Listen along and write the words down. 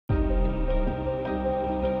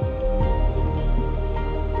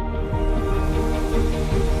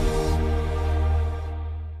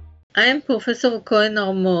I am Professor Cohen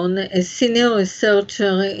Armon, a senior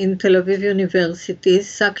researcher in Tel Aviv University's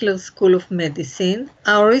Sackler School of Medicine.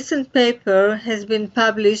 Our recent paper has been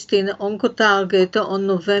published in Oncotarget on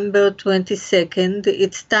November 22nd.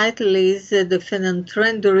 Its title is The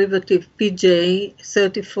Phenanthren Derivative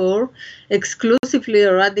PJ34 exclusively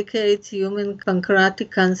eradicates human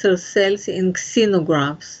pancreatic cancer cells in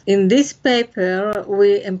xenografts. In this paper,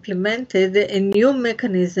 we implemented a new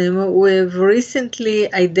mechanism we have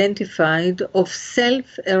recently identified of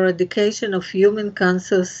self-eradication of human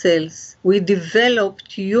cancer cells. We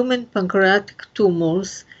developed human pancreatic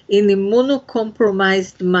tumors in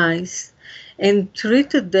immunocompromised mice and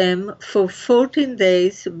treated them for 14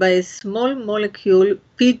 days by a small molecule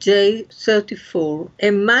PJ34.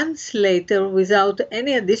 A month later, without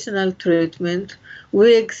any additional treatment,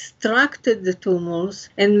 we extracted the tumors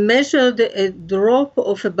and measured a drop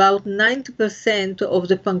of about 90% of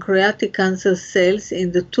the pancreatic cancer cells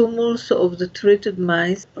in the tumors of the treated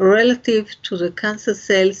mice relative to the cancer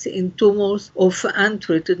cells in tumors of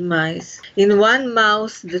untreated mice. In one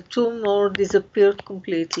mouse, the tumor disappeared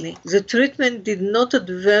completely. The treatment did not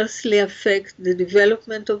adversely affect the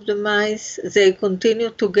development of the mice. They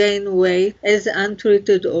continued to gain weight as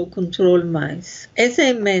untreated or control mice. As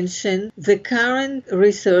I mentioned, the current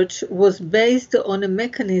research was based on a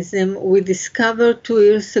mechanism we discovered 2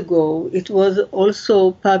 years ago. It was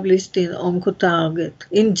also published in Oncotarget.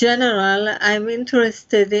 In general, I'm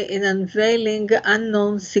interested in unveiling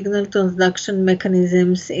unknown signal transduction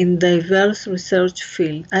mechanisms in diverse research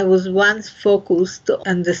fields. I was once focused on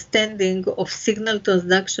understanding of signal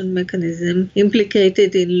transduction mechanism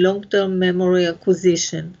implicated in long-term memory acquisition.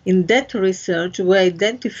 In that research, we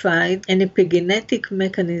identified an epigenetic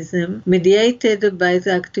mechanism mediated by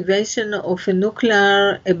the activation of a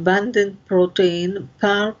nuclear abundant protein,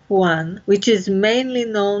 PARP1, which is mainly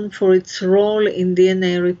known for its role in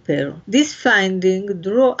DNA repair. This finding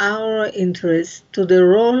drew our interest to the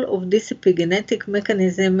role of this epigenetic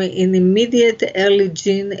mechanism in immediate early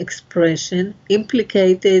gene expression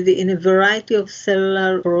implicated in a variety of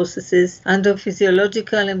cellular processes under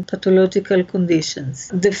physiological and pathological conditions.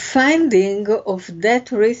 The findings of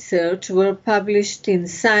that research were published in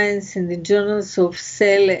Science and the journals of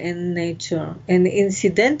Cell and Nature. An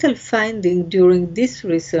incidental finding during this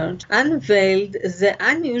research unveiled the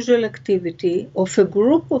unusual activity of a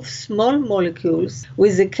group of small molecules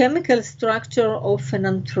with the chemical structure of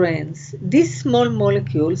phenanthrenes. These small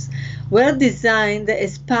molecules were designed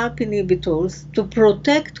as PARP inhibitors to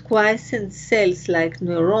protect quiescent cells like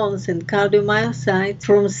neurons and cardiomyocytes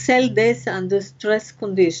from cell death under stress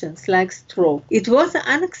conditions like stroke. It was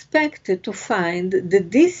unexpected to find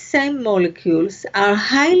that these same molecules are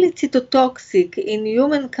highly cytotoxic in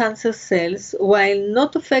human cancer cells while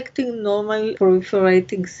not affecting normal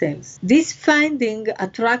proliferating cells. This finding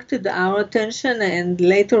attracted our attention and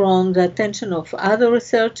later on the attention of other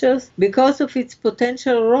researchers because of its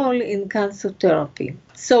potential role in cancer therapy.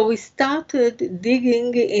 So we started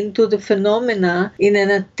digging into the phenomena in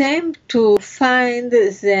an attempt to find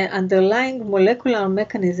the underlying molecular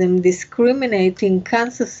mechanism discriminating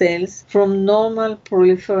cancer cells from normal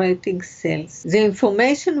proliferating cells. The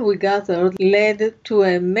information we gathered led to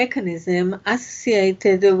a mechanism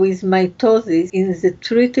associated with mitosis in the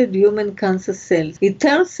treated human cancer cells. It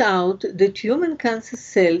turns out that human cancer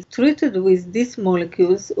cells treated with these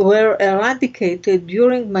molecules were eradicated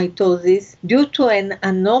during mitosis due to an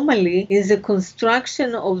anomaly in the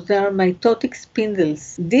construction of their mitotic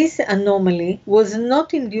spindles. This anomaly was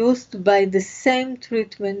not induced by the same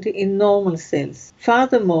treatment in normal cells.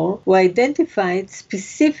 Furthermore, we identified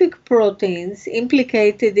specific proteins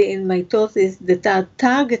implicated in mitosis that are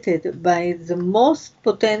targeted by the most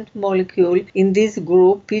potent molecule in this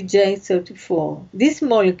group, PJ34. This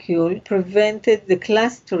molecule prevented the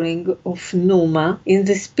clustering of NUMA in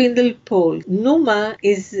the spindle pole. NUMA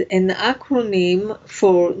is an acronym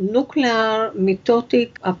for nuclear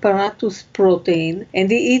mitotic apparatus protein, and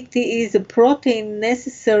it is a protein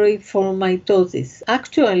necessary for mitosis.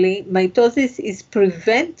 Actually, mitosis is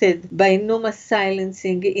prevented by NUMA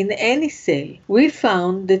silencing in any cell. We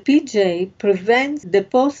found that PJ prevents the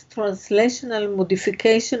post-translational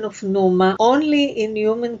modification of NUMA only in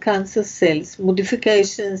human cancer cells,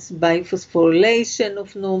 modifications by phosphorylation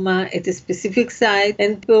of NUMA at a specific site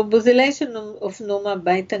and purposylation of NUMA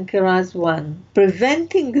by Tankerase 1.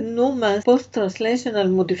 Preventing NUMA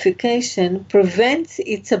post-translational modification prevents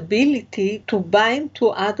its ability to bind to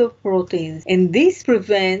other proteins and this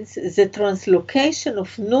prevents the translocation of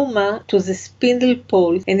NUMA to the spindle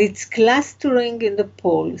poles and its clustering in the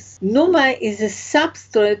poles. NUMA is a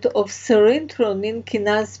substrate of serine-threonine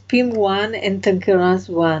kinase PIM1 and tankerase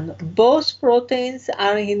 1. Both proteins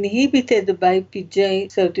are inhibited by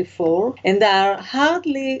PJ34 and are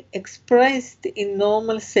hardly expressed in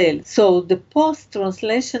normal cells. So the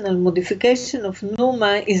post-translational modification of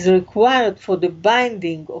NUMA is required for the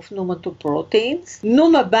binding of NUMA to proteins.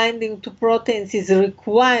 NUMA binding to proteins is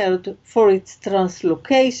required for its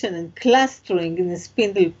translocation and clustering in the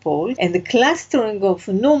spindle pole, and the clustering of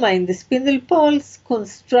NUMA in the spindle poles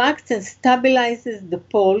constructs and stabilizes the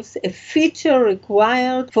poles, a feature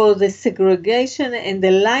required for the segregation and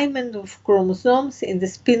alignment of chromosomes in the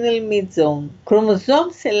spindle midzone.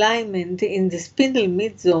 Chromosomes alignment in the spindle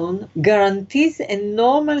midzone guarantees a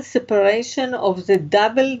normal separation of the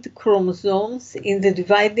doubled chromosomes in the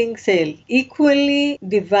dividing cell, equally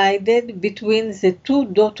divided between the two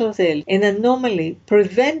daughter cells. An anomaly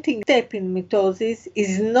preventing step in mitosis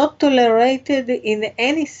is not tolerated in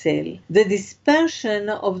any cell. The dispersion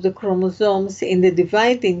of the chromosomes in the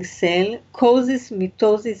dividing cell causes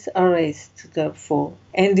mitosis arrest, therefore.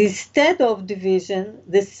 And instead of division,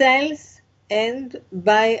 the cells end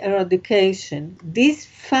by eradication. This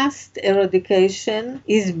fast eradication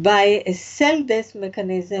is by a cell death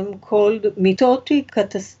mechanism called mitotic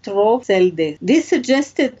catastrophe cell death. This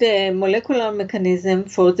suggested the molecular mechanism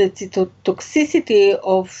for the cytotoxicity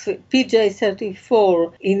of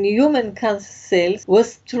PJ34 in human cancer cells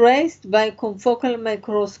was traced by confocal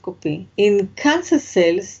microscopy. In cancer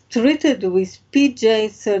cells treated with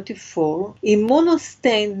PJ34,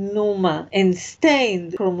 immunostained NUMA and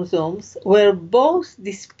stained chromosomes were both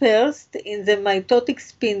dispersed in the mitotic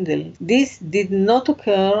spindle. This did not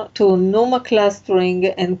occur to NUMA clustering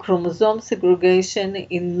and chromosome segregation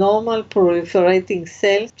in normal proliferating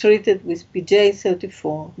cells treated with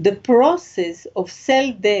PJ34. The process of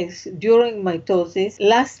cell death during mitosis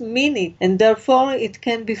lasts minutes, and therefore it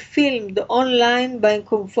can be filmed online by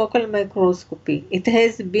confocal microscopy. It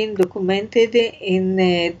has been documented in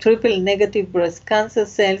triple negative breast cancer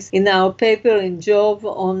cells in our paper in JOV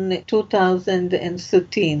on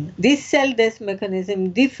 2013. This cell death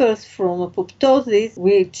mechanism differs from apoptosis,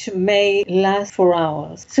 which may last for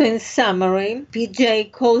hours. So in summary,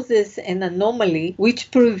 PJ causes an anomaly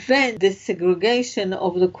which prevents the segregation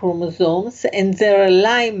of the chromosomes and their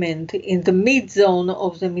alignment in the mid-zone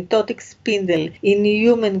of the mitotic spindle in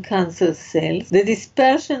human cancer cells. The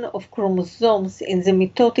dispersion of chromosomes in the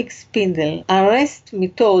mitotic spindle arrests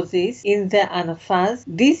mitosis in the anaphase.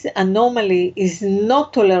 This anomaly is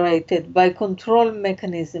not tolerated by control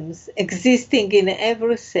mechanisms existing in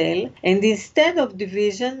every cell, and instead of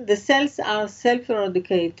division, the cells are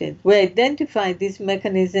self-eradicated. We identify this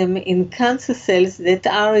mechanism in cancer cells that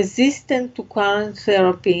are resistant to current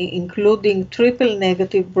therapy, including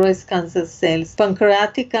triple-negative breast cancer cells,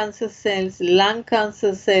 pancreatic cancer cells, lung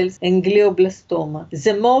cancer cells, and glioblastoma.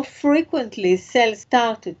 The more frequently cells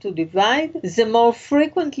started to divide, the more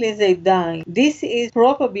frequently they die. This is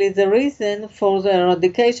probably the reason for the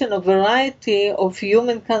eradication of variety of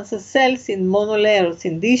human cancer cells in monolayers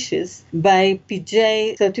in dishes by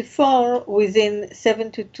PJ34 within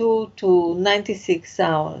 72 to 96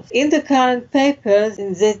 hours. In the current papers,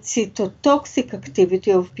 the cytotoxic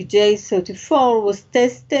activity of PJ34 was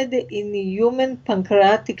tested in human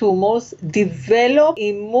pancreatic tumors developed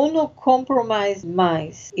immunocompromised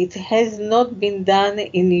mice. It has not been done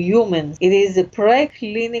in humans. It is a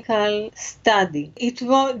preclinical study.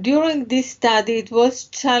 During this study, it was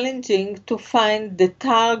challenging to find the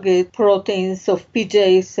target proteins of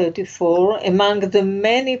PJ34 among the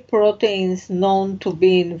many proteins known to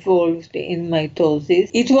be involved in mitosis.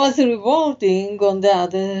 It was rewarding, on the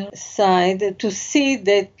other side, to see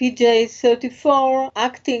that PJ34,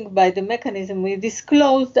 acting by the mechanism we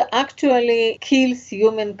disclosed, actually kills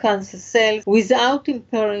human cancer cells without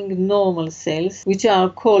impairing normal cells, which are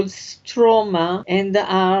called stroma and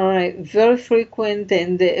are very frequent,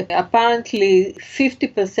 and apparently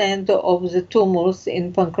 50% of the tumors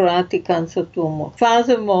in pancreatic cancer tumor.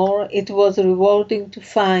 Furthermore, it was rewarding to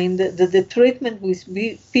find that the treatment with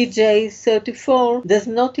PJ34 does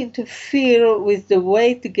not interfere with the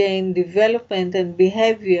weight gain, development, and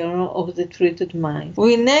behavior of the treated mice.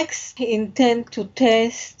 We next intend to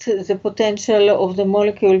test the potential of the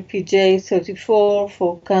molecule PJ34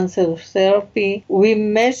 for cancer therapy. We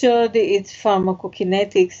measured its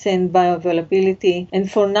pharmacokinetics and bioavailability, and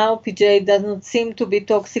for now PJ does not seem to be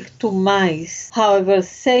toxic to mice. However,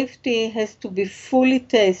 safety has to be fully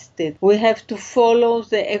tested. We have to follow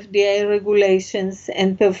the FDA regulations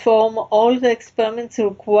and perform all the experiments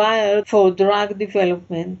required for drug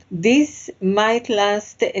development. This might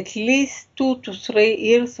last at least 2 to 3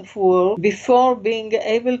 years of work before being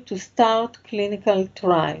able to start clinical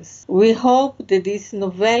trials. We hope that this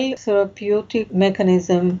novel therapeutic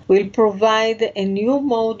mechanism will provide a new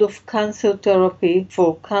mode of cancer therapy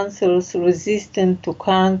for cancers resistant to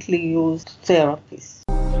currently used therapies.